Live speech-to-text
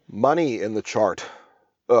Money in the chart.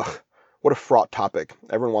 Ugh, what a fraught topic.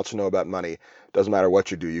 Everyone wants to know about money. Doesn't matter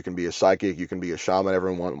what you do. You can be a psychic, you can be a shaman.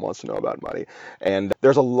 Everyone wants to know about money. And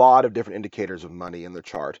there's a lot of different indicators of money in the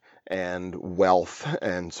chart, and wealth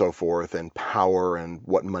and so forth, and power, and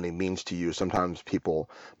what money means to you. Sometimes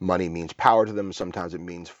money means power to them. Sometimes it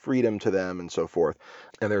means freedom to them, and so forth.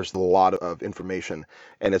 And there's a lot of information.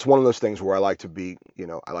 And it's one of those things where I like to be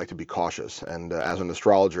cautious. And as an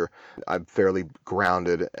astrologer, I'm fairly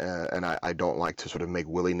grounded, and I don't like to sort of make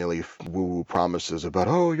willy-nilly woo-woo promises about,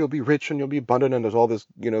 oh, you'll be rich and you'll be abundant and there's all this,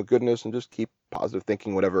 goodness, and just keep positive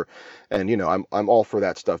thinking, whatever. And I'm all for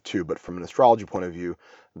that stuff too. But from an astrology point of view,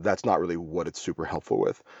 that's not really what it's super helpful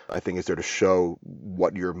with. I think it's there to show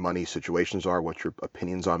what your money situations are, what your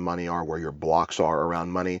opinions on money are, where your blocks are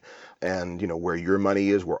around money, and where your money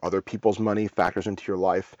is, where other people's money factors into your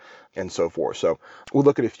life, and so forth. So we'll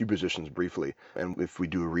look at a few positions briefly, and if we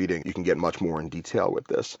do a reading, you can get much more in detail with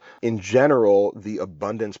this. In general, the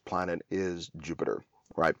abundance planet is Jupiter.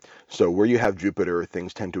 Right. So where you have Jupiter,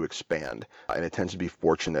 things tend to expand, and it tends to be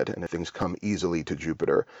fortunate, and things come easily to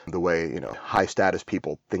Jupiter. The way, high status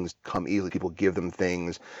people, things come easily. People give them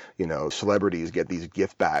things, celebrities get these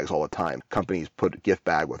gift bags all the time. Companies put a gift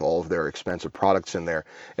bag with all of their expensive products in there,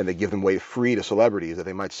 and they give them away free to celebrities that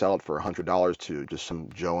they might sell it for $100 to just some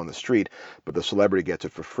Joe on the street, but the celebrity gets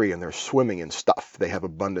it for free, and they're swimming in stuff. They have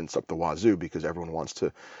abundance up the wazoo because everyone wants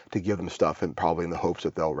to give them stuff, and probably in the hopes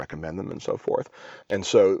that they'll recommend them and so forth. And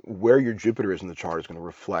so where your Jupiter is in the chart is going to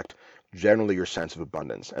reflect generally your sense of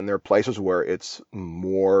abundance. And there are places where it's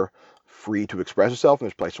more free to express itself, and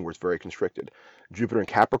there's places where it's very constricted. Jupiter in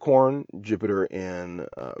Capricorn, Jupiter in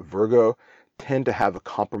Virgo tend to have a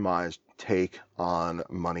compromised take on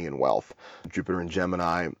money and wealth. Jupiter in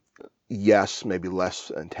Gemini, yes, maybe less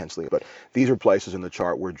intensely, but these are places in the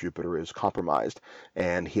chart where Jupiter is compromised,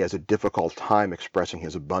 and he has a difficult time expressing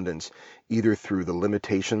his abundance, either through the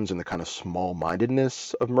limitations and the kind of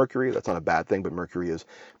small-mindedness of Mercury. That's not a bad thing, but Mercury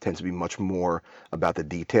tends to be much more about the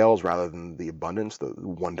details rather than the abundance, the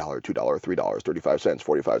 $1, $2, $3, 35 cents,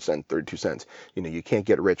 45 cents, 32 cents. You can't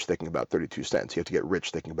get rich thinking about 32 cents. You have to get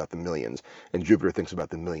rich thinking about the millions, and Jupiter thinks about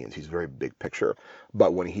the millions. He's very big picture.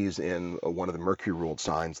 But when he's in one of the Mercury-ruled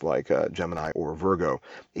signs like Gemini or Virgo,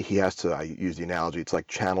 he has to, I use the analogy, it's like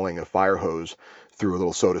channeling a fire hose through a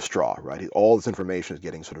little soda straw, right? All this information is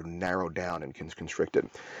getting sort of narrowed down and constricted.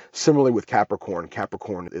 Similarly with Capricorn,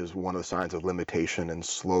 Capricorn is one of the signs of limitation and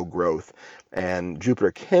slow growth, and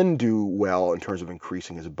Jupiter can do well in terms of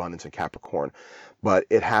increasing his abundance in Capricorn, but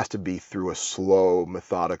it has to be through a slow,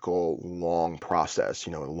 methodical, long process,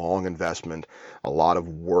 a long investment, a lot of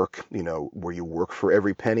work, where you work for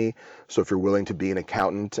every penny. So if you're willing to be an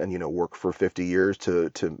accountant and, work for 50 years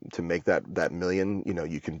to make that million,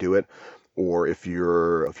 you can do it. Or if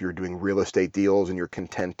you're doing real estate deals and you're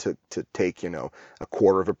content to take, a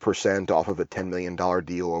 0.25% off of a $10 million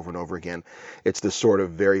deal over and over again, it's this sort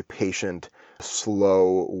of very patient,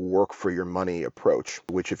 slow work for your money approach,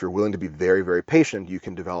 which if you're willing to be very, very patient, you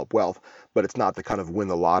can develop wealth. But it's not the kind of win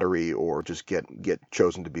the lottery or just get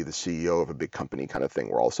chosen to be the CEO of a big company kind of thing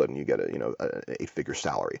where all of a sudden you get a 8-figure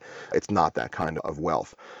salary. It's not that kind of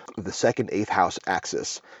wealth. The second 8th house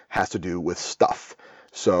axis has to do with stuff.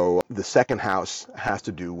 So the second house has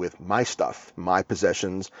to do with my stuff, my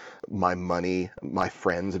possessions, my money, my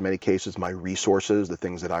friends, in many cases, my resources, the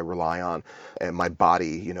things that I rely on, and my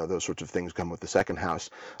body, those sorts of things come with the second house,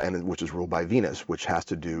 and which is ruled by Venus, which has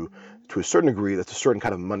to do, to a certain degree, that's a certain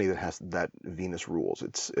kind of money that Venus rules.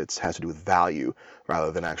 It has to do with value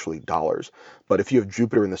rather than actually dollars. But if you have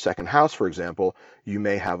Jupiter in the second house, for example, you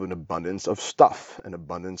may have an abundance of stuff, an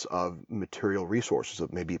abundance of material resources,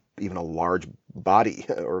 of maybe even a large body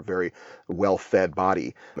or a very well-fed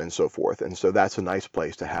body and so forth. And so that's a nice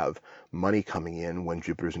place to have money coming in when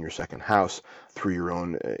Jupiter's in your second house through your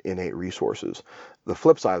own innate resources. The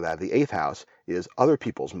flip side of that, the 8th house, is other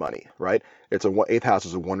people's money, right? 8th house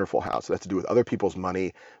is a wonderful house. It has to do with other people's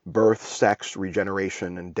money, birth, sex,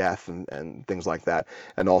 regeneration, and death, and things like that,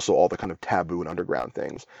 and also all the kind of taboo and underground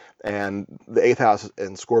things. And the 8th house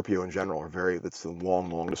and Scorpio in general that's a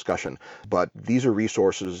long, long discussion. But these are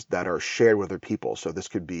resources that are shared with other people. So this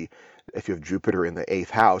could be, if you have Jupiter in the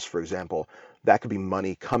 8th house, for example, that could be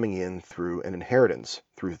money coming in through an inheritance,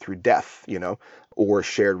 through death, or a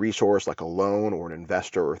shared resource like a loan or an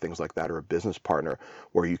investor or things like that, or a business partner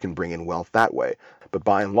where you can bring in wealth that way. But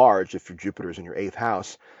by and large, if your Jupiter is in your 8th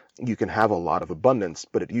house, you can have a lot of abundance,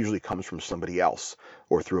 but it usually comes from somebody else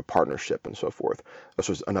or through a partnership and so forth. This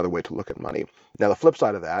is another way to look at money. Now, the flip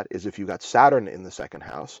side of that is if you got Saturn in the second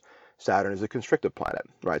house, Saturn is a constrictive planet,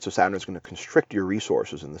 right? So Saturn is going to constrict your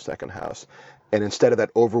resources in the second house. And instead of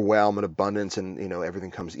that overwhelm and abundance and, everything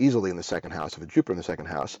comes easily in the second house of a Jupiter in the second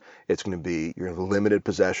house, it's going to be, you're going to have limited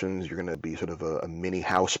possessions. You're going to be sort of a mini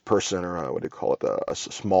house person, or what do you call it? A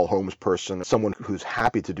small homes person, someone who's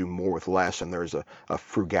happy to do more with less. And there's a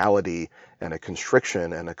frugality and a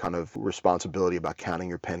constriction and a kind of responsibility about counting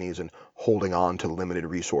your pennies and holding on to limited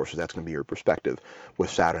resources. That's going to be your perspective with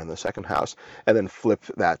Saturn in the second house. And then flip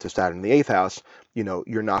that to Saturn in the eighth house.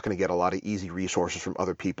 You're not going to get a lot of easy resources from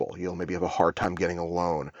other people. You'll maybe have a hard time getting a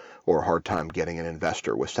loan or a hard time getting an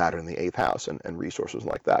investor with Saturn in the eighth house and resources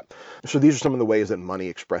like that. So these are some of the ways that money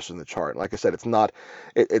expresses in the chart. Like I said, it's not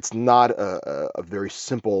a very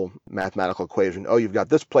simple mathematical equation. Oh, you've got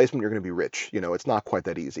this placement, you're going to be rich. It's not quite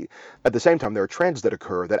that easy. At the same time, there are transits that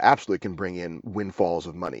occur that absolutely can bring in windfalls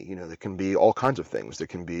of money. There can be all kinds of things. There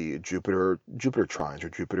can be Jupiter trines, or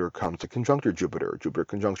Jupiter comes to conjunct your Jupiter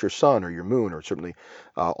conjuncts your sun or your moon, or certainly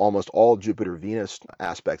almost all Jupiter-Venus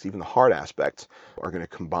aspects, even the hard aspects, are going to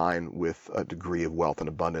combine with a degree of wealth and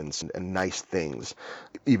abundance and nice things.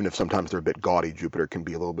 Even if sometimes they're a bit gaudy, Jupiter can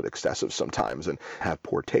be a little bit excessive sometimes and have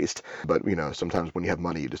poor taste. But, sometimes when you have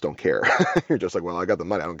money, you just don't care. You're just like, well, I got the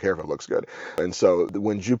money. I don't care if it looks good. And so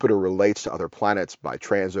when Jupiter relates to other planets by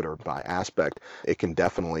transit or by aspect, it can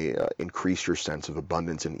definitely increase your sense of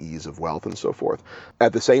abundance and ease of wealth and so forth.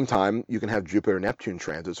 At the same time, you can have Jupiter-Neptune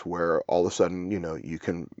transits where all of a sudden, you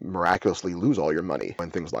can miraculously lose all your money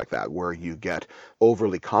and things like that, where you get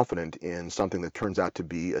overly confident in something that turns out to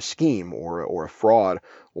be a scheme or a fraud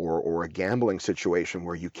or a gambling situation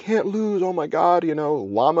where you can't lose. Oh my God,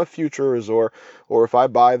 llama futures, or if I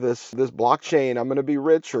buy this blockchain, I'm going to be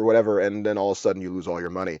rich or whatever. And then all of a sudden you lose all your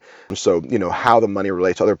money. So, how the money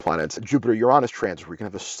relates to other planets. Jupiter-Uranus transit, where you can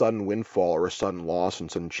have a sudden windfall or a sudden loss and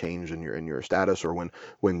sudden change in your status, or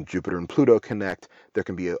when Jupiter and Pluto connect, there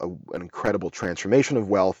can be an incredible transformation of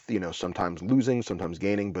wealth, sometimes losing, sometimes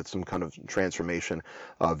gaining, but some kind of transformation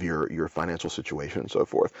of your financial situation and so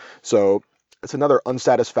forth. So it's another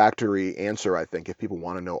unsatisfactory answer, I think, if people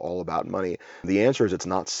want to know all about money. The answer is it's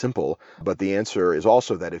not simple, but the answer is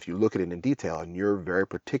also that if you look at it in detail in your very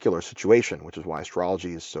particular situation, which is why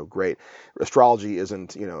astrology is so great. Astrology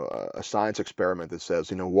isn't, a science experiment that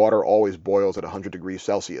says, water always boils at 100 degrees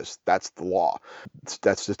Celsius. That's the law.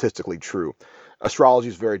 That's statistically true. Astrology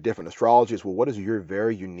is very different. Astrology is, well, what is your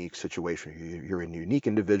very unique situation? You're a unique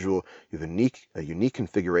individual. You have a unique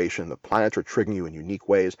configuration. The planets are triggering you in unique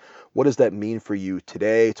ways. What does that mean for you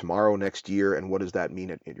today, tomorrow, next year, and what does that mean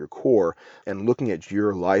at your core? And looking at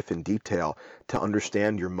your life in detail to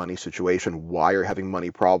understand your money situation, why you're having money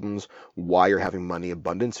problems, why you're having money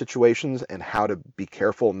abundance situations, and how to be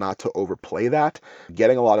careful not to overplay that.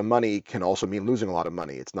 Getting a lot of money can also mean losing a lot of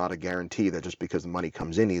money. It's not a guarantee that just because the money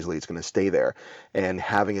comes in easily, it's going to stay there. And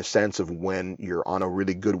having a sense of when you're on a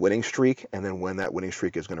really good winning streak and then when that winning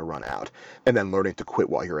streak is going to run out, and then learning to quit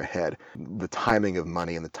while you're ahead. The timing of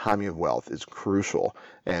money and the timing of wealth is crucial,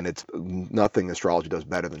 and it's nothing astrology does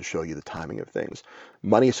better than show you the timing of things.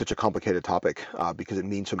 Money is such a complicated topic because it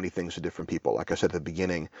means so many things to different people. Like I said at the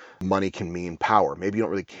beginning, money can mean power. Maybe you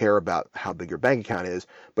don't really care about how big your bank account is,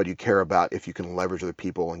 but you care about if you can leverage other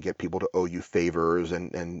people and get people to owe you favors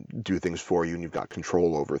and do things for you, and you've got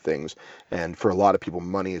control over things. And for a lot of people,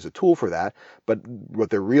 money is a tool for that. But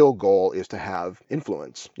what their real goal is to have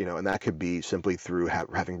influence, and that could be simply through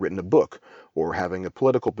having written a book, or having a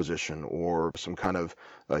political position, or some kind of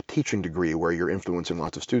teaching degree where you're influencing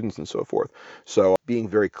lots of students and so forth. So being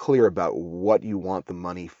very clear about what you want the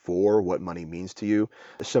money for, what money means to you.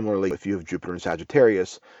 Similarly, if you have Jupiter in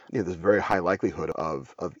Sagittarius, there's a very high likelihood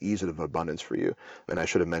of ease of abundance for you. And I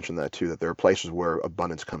should have mentioned that too, that there are places where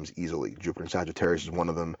abundance comes easily. Jupiter in Sagittarius is one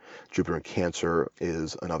of them. Jupiter in Cancer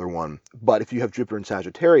is another one. But if you have Jupiter in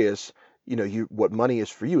Sagittarius, what money is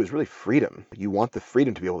for you is really freedom. You want the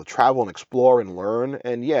freedom to be able to travel and explore and learn.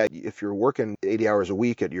 And yeah, if you're working 80 hours a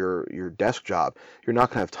week at your desk job, you're not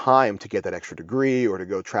going to have time to get that extra degree or to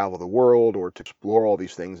go travel the world or to explore all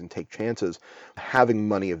these things and take chances. Having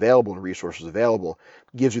money available and resources available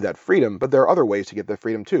gives you that freedom, but there are other ways to get that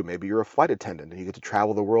freedom too. Maybe you're a flight attendant and you get to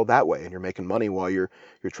travel the world that way and you're making money while you're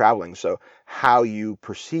traveling. So how you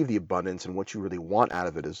perceive the abundance and what you really want out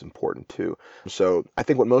of it is important too. So I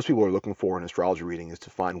think what most people are looking for in astrology reading is to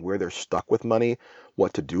find where they're stuck with money,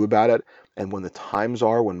 what to do about it, and when the times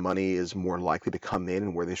are when money is more likely to come in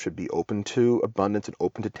and where they should be open to abundance and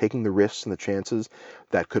open to taking the risks and the chances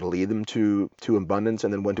that could lead them to abundance,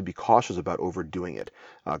 and then when to be cautious about overdoing it,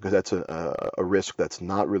 because that's a risk that's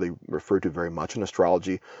not really referred to very much in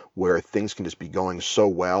astrology, where things can just be going so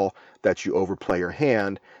well that you overplay your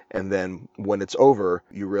hand, and then when it's over,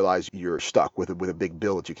 you realize you're stuck with a big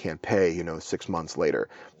bill that you can't pay, 6 months later.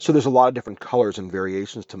 So there's a lot of different colors and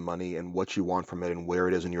variations to money and what you want from it and where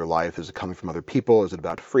it is in your life. Is it coming from other people? Is it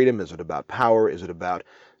about freedom? Is it about power? Is it about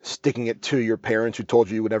sticking it to your parents who told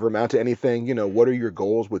you would never amount to anything? What are your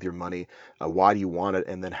goals with your money? Why do you want it?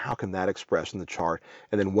 And then how can that express in the chart?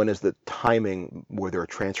 And then when is the timing where there are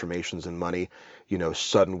transformations in money,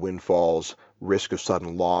 sudden windfalls, risk of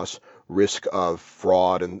sudden loss, risk of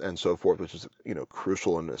fraud, and so forth, which is,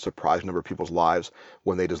 crucial in a surprising number of people's lives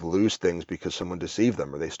when they just lose things because someone deceived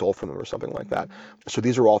them or they stole from them or something like that. So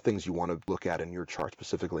these are all things you want to look at in your chart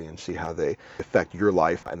specifically and see how they affect your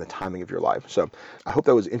life and the timing of your life. So I hope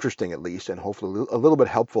that was interesting at least, and hopefully a little bit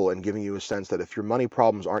helpful in giving you a sense that if your money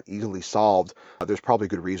problems aren't easily solved, there's probably a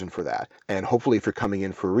good reason for that. And hopefully if you're coming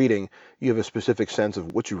in for a reading, you have a specific sense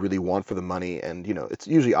of what you really want for the money. And, it's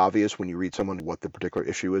usually obvious when you read someone what the particular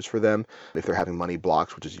issue is for them, if they're having money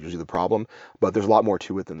blocks, which is usually the problem. But there's a lot more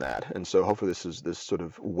to it than that. And so hopefully this sort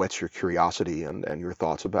of whets your curiosity and your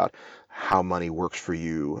thoughts about how money works for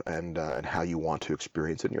you and how you want to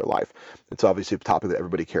experience it in your life. It's obviously a topic that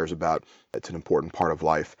everybody cares about. It's an important part of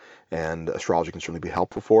life, and astrology can certainly be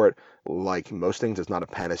helpful for it. Like most things, it's not a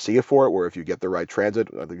panacea for it, where if you get the right transit,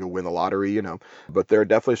 you'll win the lottery, But there are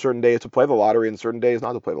definitely certain days to play the lottery and certain days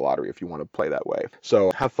not to play the lottery if you want to play that way.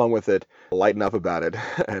 So have fun with it, lighten up about it,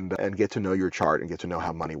 and get to know your chart and get to know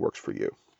how money works for you.